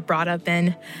tradition you were brought up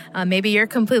in. Maybe you're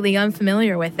completely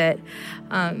unfamiliar with it.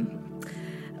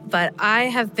 But I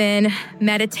have been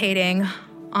meditating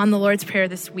on the Lord's Prayer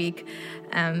this week.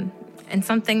 And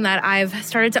something that I've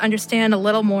started to understand a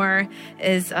little more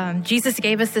is Jesus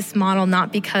gave us this model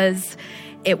not because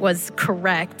it was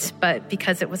correct, but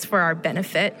because it was for our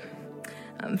benefit.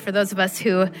 For those of us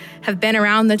who have been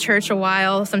around the church a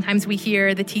while, sometimes we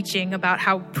hear the teaching about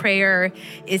how prayer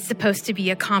is supposed to be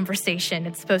a conversation.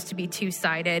 It's supposed to be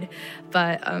two-sided,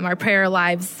 but our prayer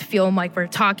lives feel like we're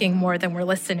talking more than we're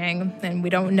listening, and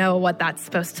we don't know what that's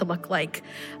supposed to look like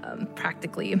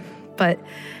practically. But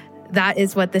that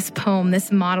is what this poem,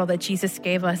 this model that Jesus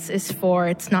gave us is for.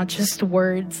 It's not just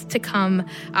words to come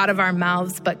out of our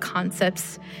mouths, but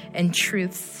concepts and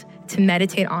truths to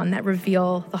meditate on that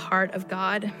reveal the heart of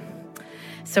God.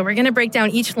 So we're going to break down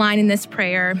each line in this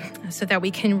prayer so that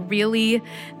we can really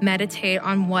meditate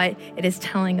on what it is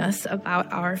telling us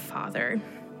about our Father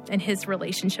and his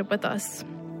relationship with us.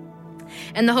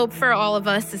 And the hope for all of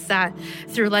us is that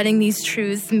through letting these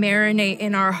truths marinate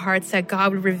in our hearts, that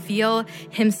God would reveal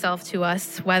himself to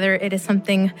us, whether it is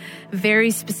something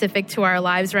very specific to our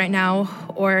lives right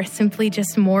now or simply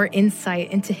just more insight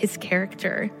into his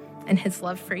character and his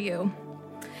love for you.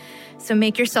 So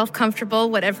make yourself comfortable,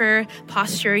 whatever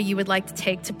posture you would like to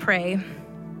take to pray.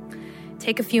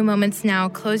 Take a few moments now,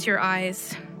 close your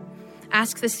eyes.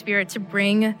 Ask the Spirit to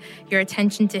bring your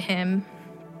attention to him,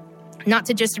 not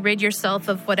to just rid yourself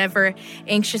of whatever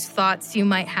anxious thoughts you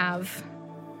might have,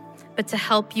 but to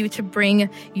help you to bring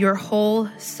your whole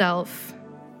self,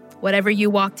 whatever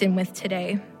you walked in with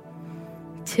today,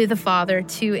 to the Father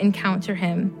to encounter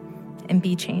him and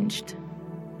be changed.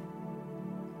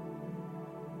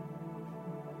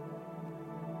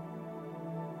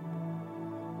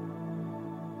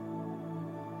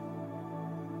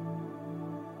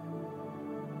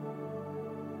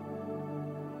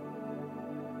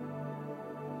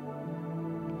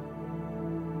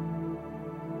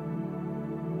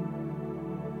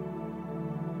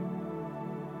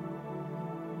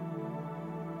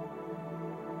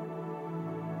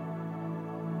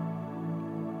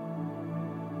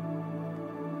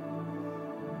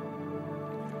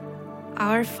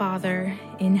 Our Father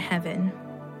in heaven,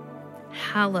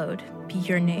 hallowed be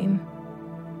your name.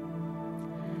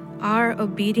 Our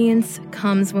obedience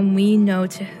comes when we know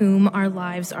to whom our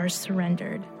lives are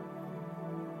surrendered.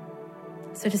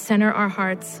 So to center our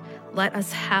hearts, let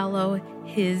us hallow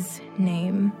his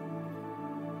name.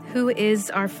 Who is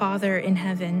our Father in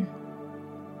heaven?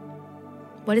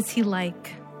 What is he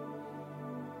like?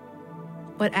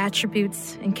 What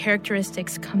attributes and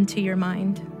characteristics come to your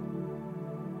mind?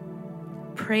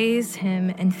 Praise him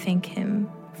and thank him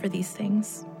for these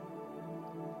things.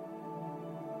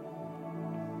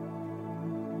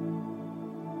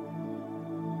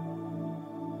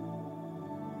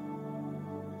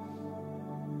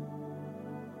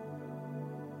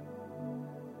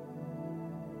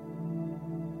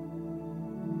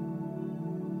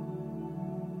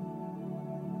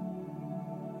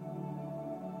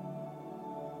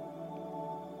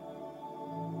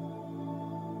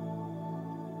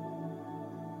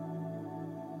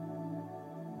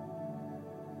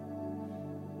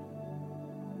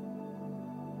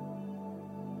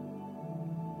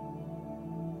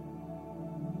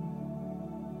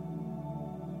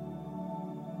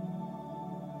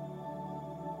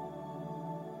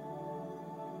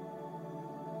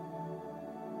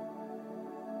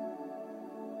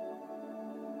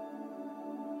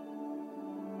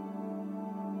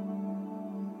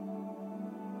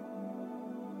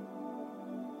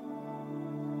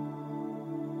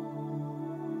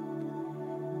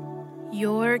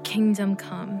 Your kingdom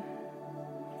come,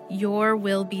 your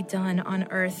will be done on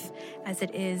earth as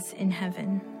it is in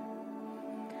heaven.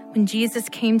 When Jesus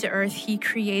came to earth, he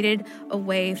created a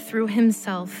way through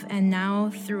himself and now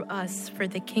through us for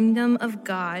the kingdom of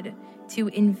God to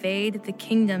invade the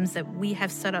kingdoms that we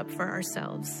have set up for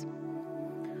ourselves.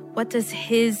 What does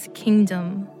his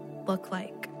kingdom look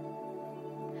like?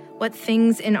 What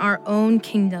things in our own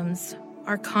kingdoms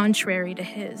are contrary to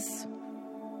his?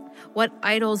 What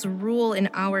idols rule in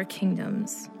our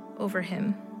kingdoms over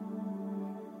him?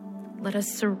 Let us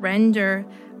surrender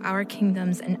our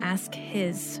kingdoms and ask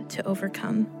his to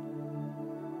overcome.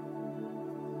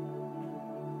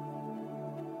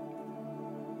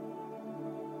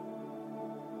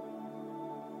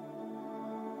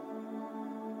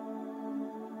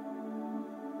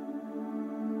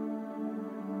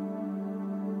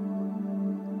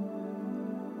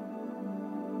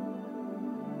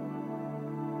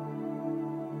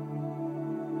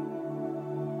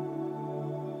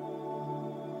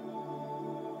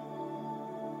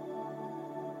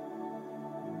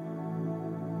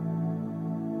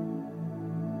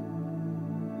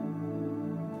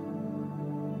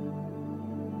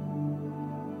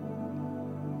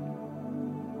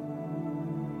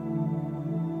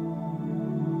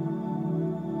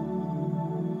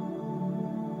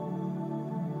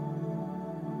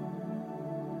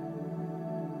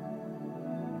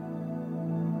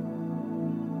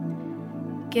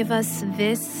 Give us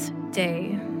this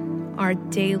day our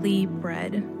daily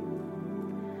bread.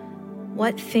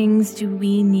 What things do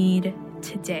we need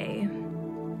today,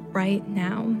 right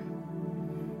now?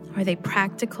 Are they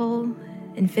practical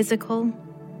and physical?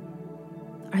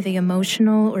 Are they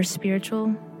emotional or spiritual?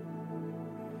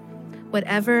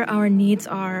 Whatever our needs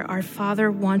are, our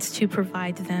Father wants to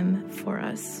provide them for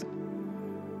us.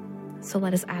 So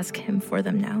let us ask him for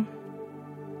them now.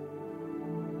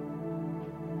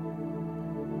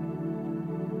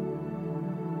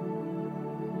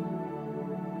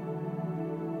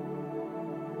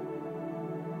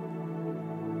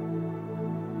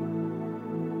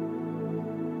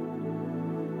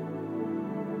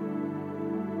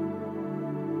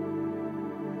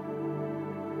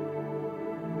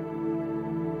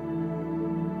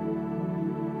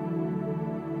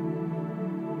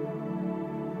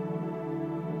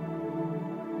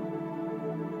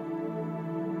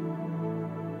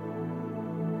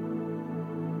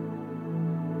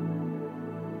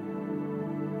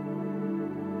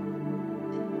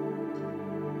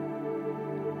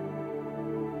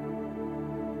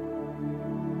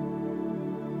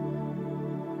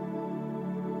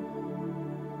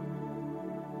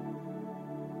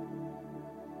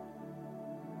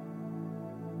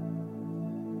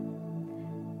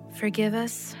 Forgive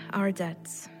us our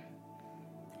debts,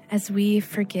 as we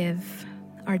forgive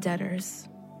our debtors.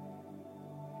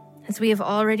 As we have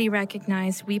already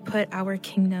recognized, we put our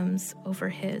kingdoms over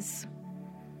his.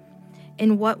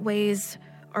 In what ways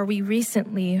are we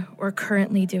recently or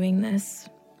currently doing this?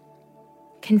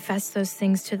 Confess those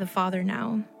things to the Father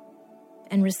now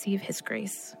and receive his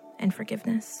grace and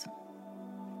forgiveness.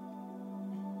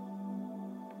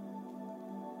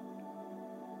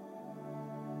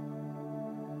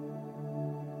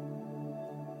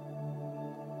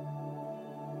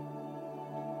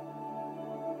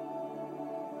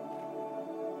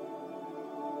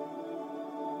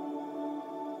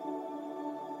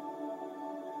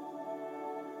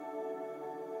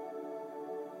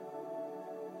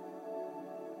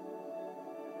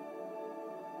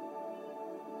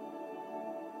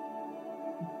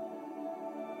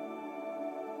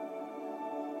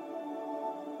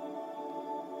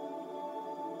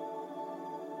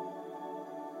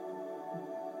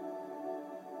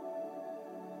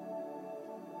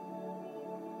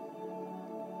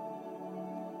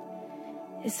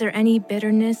 Is there any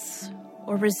bitterness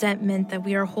or resentment that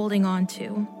we are holding on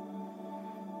to?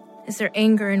 Is there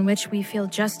anger in which we feel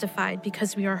justified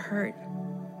because we are hurt?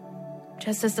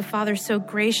 Just as the Father so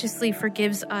graciously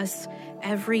forgives us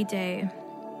every day,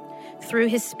 through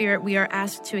his Spirit, we are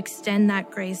asked to extend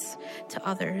that grace to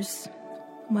others,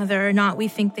 whether or not we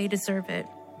think they deserve it,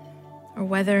 or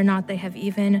whether or not they have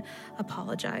even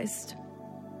apologized.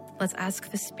 Let's ask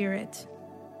the Spirit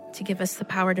to give us the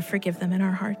power to forgive them in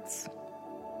our hearts.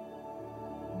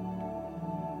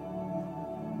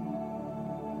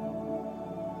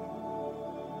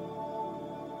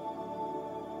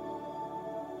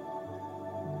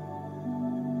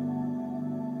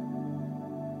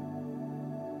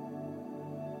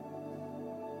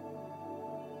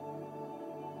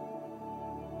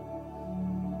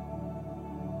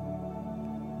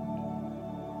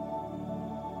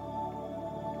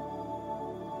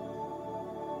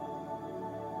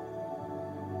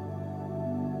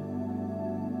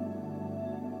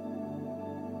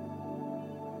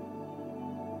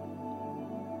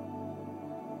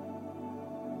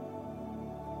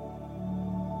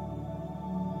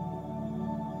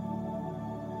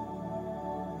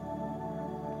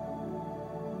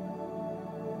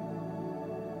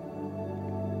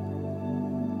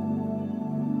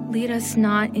 Lead us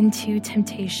not into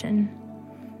temptation,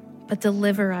 but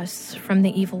deliver us from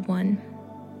the evil one.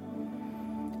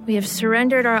 We have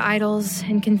surrendered our idols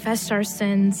and confessed our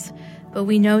sins, but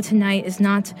we know tonight is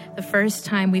not the first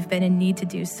time we've been in need to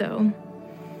do so.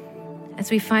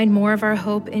 As we find more of our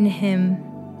hope in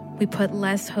him, we put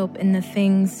less hope in the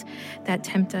things that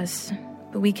tempt us,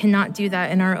 but we cannot do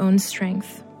that in our own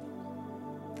strength.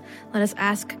 Let us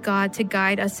ask God to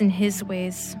guide us in his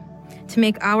ways, to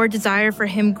make our desire for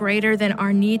him greater than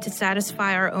our need to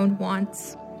satisfy our own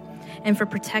wants, and for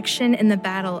protection in the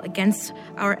battle against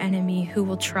our enemy who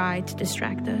will try to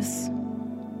distract us.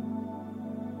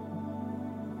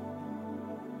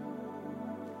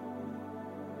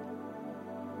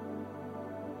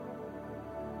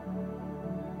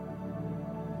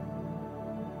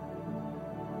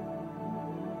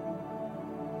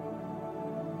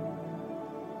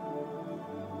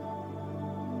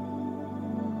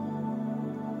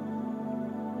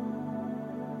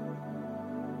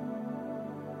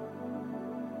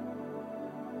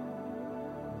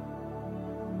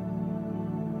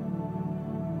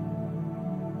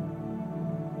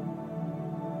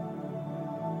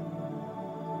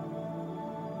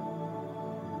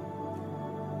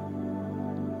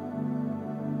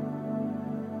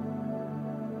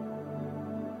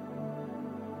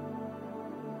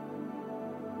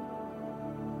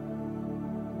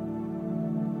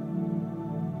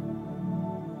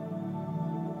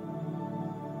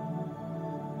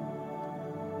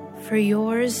 For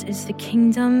yours is the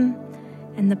kingdom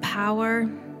and the power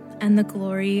and the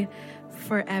glory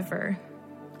forever.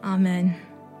 Amen.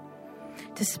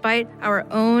 Despite our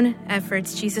own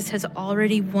efforts, Jesus has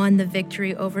already won the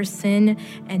victory over sin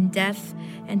and death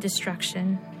and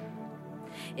destruction.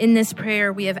 In this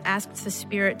prayer, we have asked the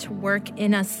Spirit to work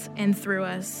in us and through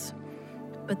us.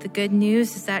 But the good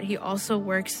news is that he also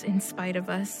works in spite of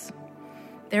us.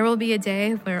 There will be a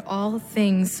day where all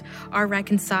things are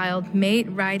reconciled,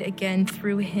 made right again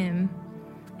through him.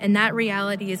 And that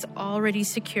reality is already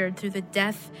secured through the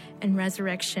death and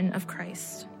resurrection of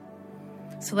Christ.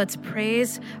 So let's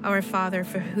praise our Father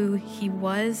for who he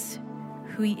was,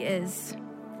 who he is,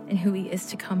 and who he is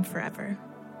to come forever.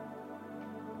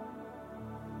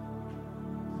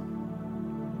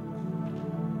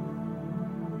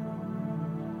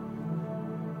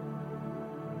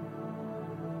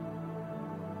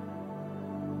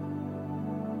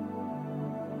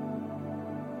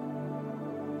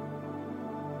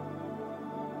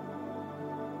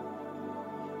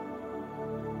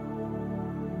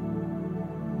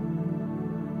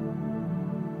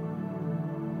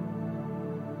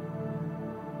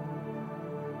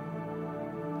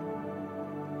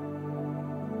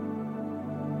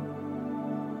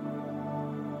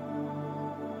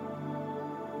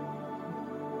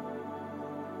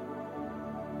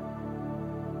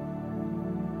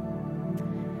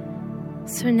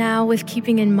 So now, with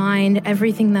keeping in mind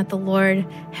everything that the Lord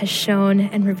has shown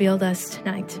and revealed us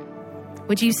tonight,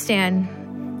 would you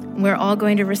stand? We're all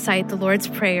going to recite the Lord's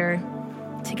Prayer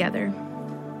together.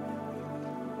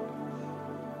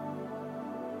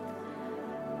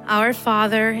 Our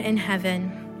Father in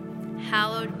heaven,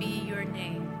 hallowed be your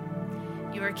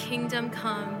name. Your kingdom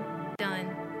come,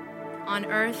 done, on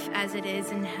earth as it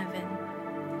is in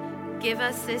heaven. Give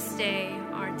us this day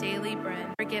our daily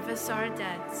bread. Forgive us our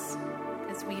debts,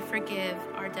 as we forgive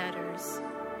our debtors.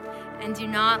 And do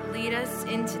not lead us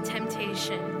into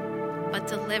temptation, but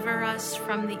deliver us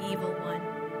from the evil one.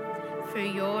 For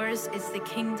yours is the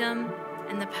kingdom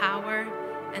and the power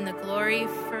and the glory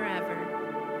forever.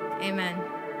 Amen.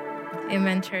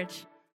 Amen, church.